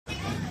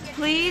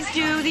please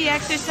do the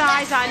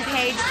exercise on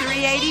page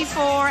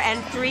 384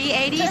 and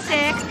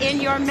 386 in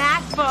your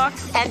math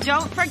books. And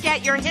don't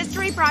forget your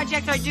history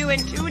projects are due in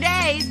 2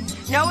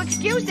 days. No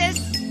excuses.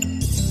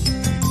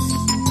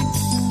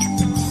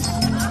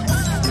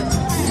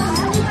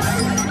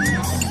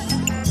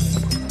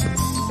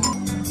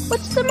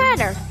 What's the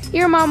matter?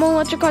 Your mom won't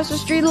let you cross the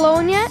street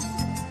alone yet?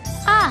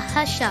 Ah,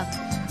 hush up.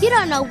 You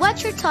don't know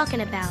what you're talking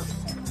about.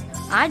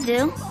 I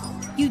do.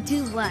 You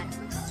do what?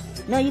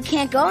 No, you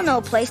can't go no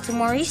place till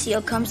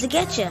Mauricio comes to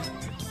get you.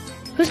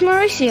 Who's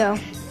Mauricio?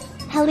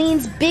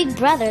 Helene's big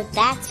brother,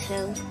 that's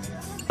who.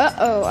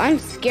 Uh-oh, I'm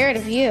scared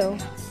of you.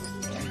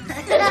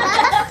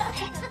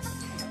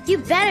 You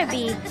better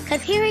be,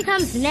 because here he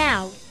comes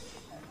now.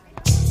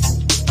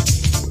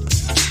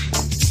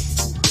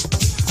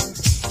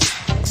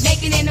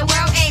 Making in the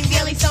world ain't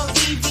really so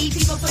easy.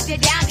 People put you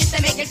down just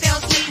to make it feel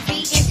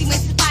sleazy. Empty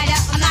with the spider,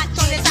 I'm not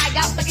trying to side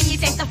up, but can you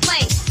take the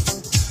flame?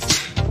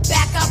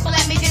 Back up, but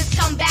let me just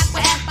come back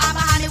with F5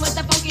 behind it with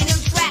the funky new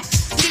track.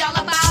 Read all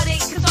about it,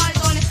 cause all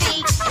is on the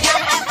scene. Now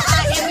with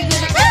F5 and we do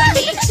the rest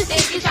of me.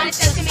 If you trying to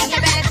tell to me, you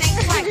better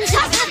think twice.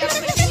 I was gonna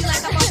push you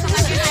like a bunch of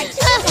hundred nights.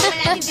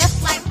 Coming at you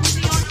just like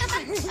Lucy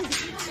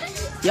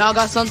on. Y'all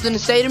got something to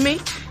say to me?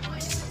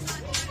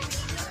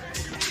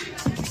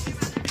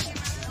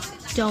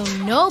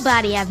 Don't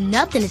nobody have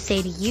nothing to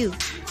say to you.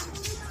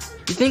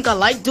 You think I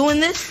like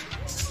doing this?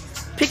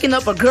 Picking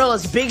up a girl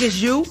as big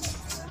as you?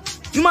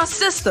 You my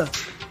sister.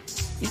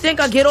 You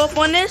think I get off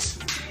on this?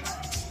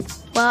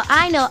 Well,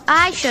 I know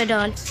I sure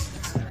don't.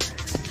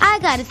 I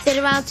gotta sit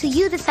around till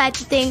you decide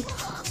to think,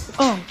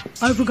 Oh,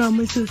 I forgot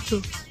my sister.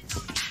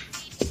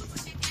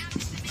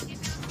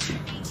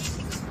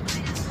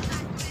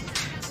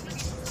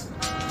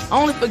 I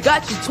only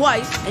forgot you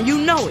twice, and you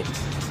know it.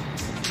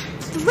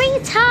 3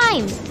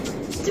 times.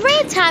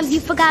 3 times you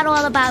forgot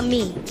all about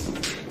me.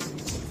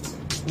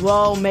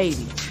 Well,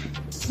 maybe.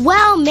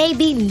 Well,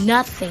 maybe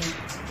nothing.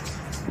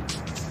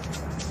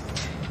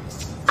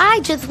 I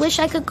just wish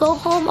I could go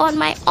home on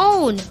my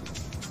own.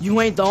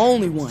 You ain't the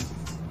only one.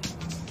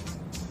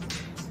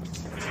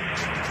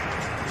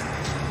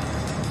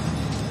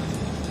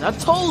 I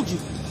told you.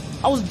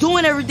 I was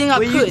doing everything I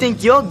could. Where you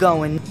think you're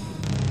going?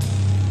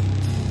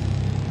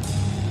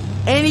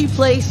 Any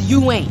place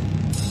you ain't.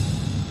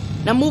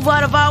 Now move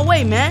out of our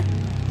way, man.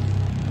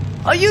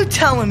 Are you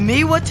telling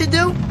me what to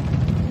do?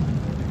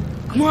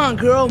 Come on,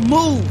 girl,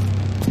 move.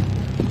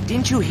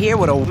 Didn't you hear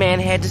what old man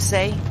had to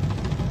say?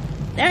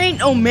 There ain't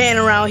no man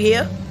around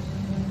here.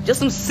 Just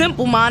some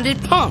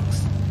simple-minded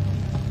punks.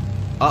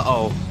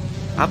 Uh-oh.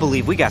 I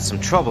believe we got some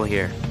trouble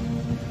here.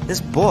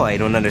 This boy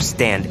don't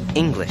understand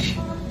English.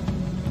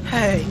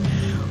 Hey,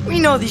 we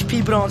know these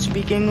people don't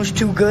speak English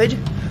too good,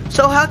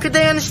 so how could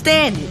they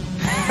understand it?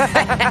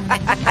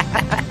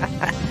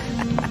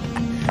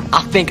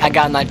 I think I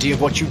got an idea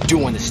of what you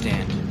do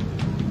understand.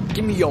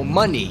 Give me your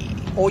money,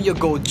 all your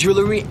gold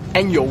jewelry,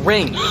 and your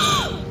rings.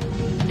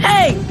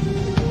 Hey!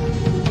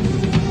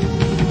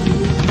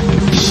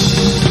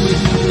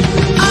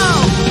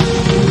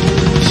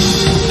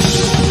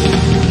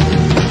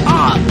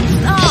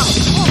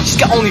 She's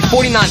got only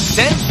 49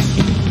 cents?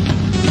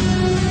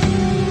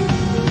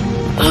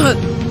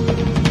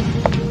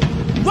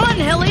 Run,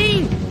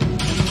 Helene!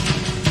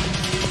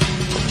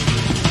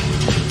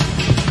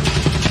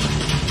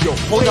 Yo,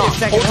 hold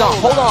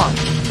on.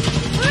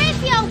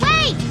 Mauricio,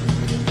 wait!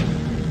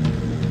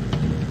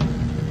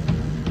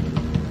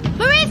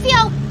 Mauricio!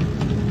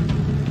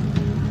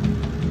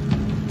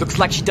 Looks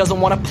like she doesn't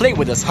want to play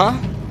with us, huh?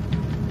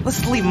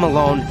 Let's leave him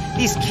alone.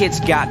 These kids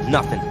got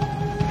nothing.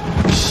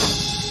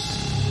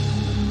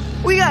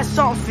 We got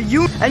something for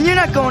you, and you're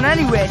not going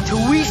anywhere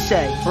till we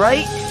say,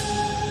 right?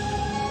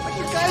 What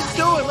you guys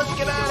doing? Let's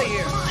get out of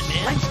here. Come on,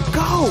 man. Let's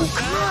go.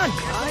 Come on,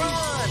 guys.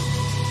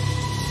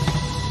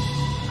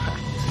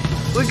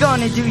 We're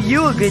gonna do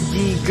you a good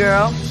deed,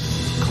 girl.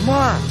 Come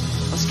on.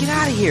 Let's get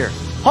out of here.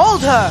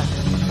 Hold her!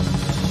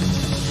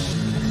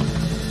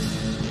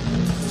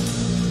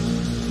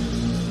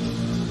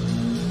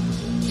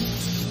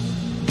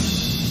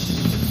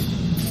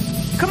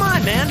 Come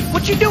on, man.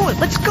 What you doing?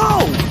 Let's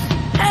go.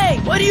 Hey,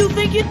 what do you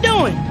think you're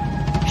doing?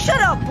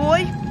 Shut up,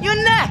 boy.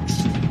 You're next.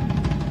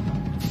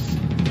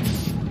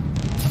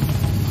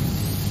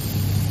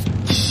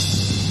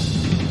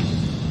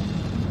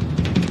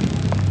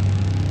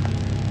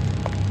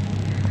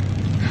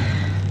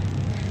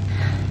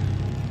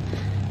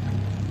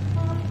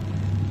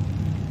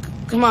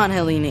 Come on,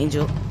 Helene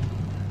Angel.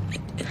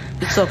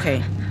 It's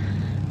okay.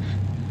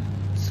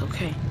 It's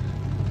okay.